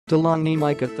DeLonghi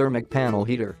Mica Thermic Panel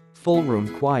Heater, Full Room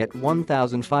Quiet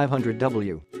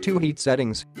 1500W, 2 heat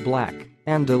settings, black,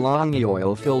 and DeLonghi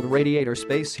Oil-Filled Radiator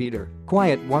Space Heater,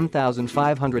 Quiet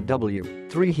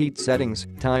 1500W, 3 heat settings,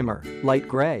 timer, light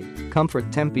gray, comfort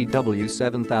temp EW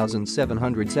 7707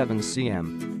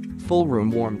 cm. Full room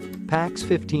warmth, packs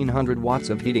 1500 watts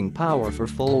of heating power for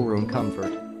full room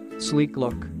comfort. Sleek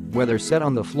look, whether set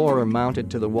on the floor or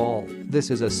mounted to the wall, this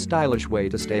is a stylish way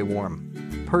to stay warm.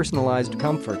 Personalized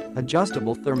comfort,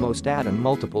 adjustable thermostat and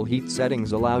multiple heat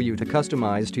settings allow you to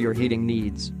customize to your heating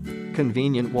needs.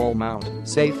 Convenient wall mount,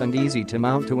 safe and easy to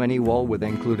mount to any wall with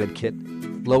included kit.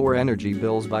 Lower energy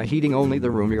bills by heating only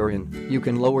the room you're in. You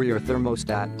can lower your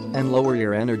thermostat and lower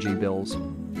your energy bills.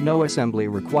 No assembly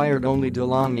required. Only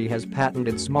DeLonghi has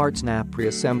patented SmartSnap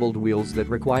pre-assembled wheels that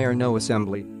require no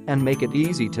assembly and make it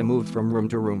easy to move from room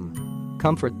to room.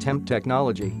 Comfort Temp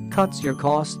technology cuts your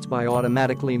costs by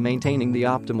automatically maintaining the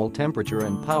optimal temperature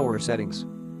and power settings.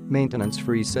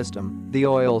 Maintenance-free system, the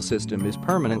oil system is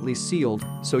permanently sealed,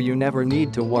 so you never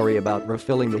need to worry about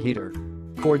refilling the heater.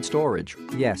 Cord storage,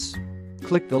 yes.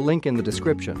 Click the link in the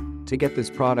description to get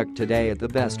this product today at the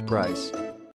best price.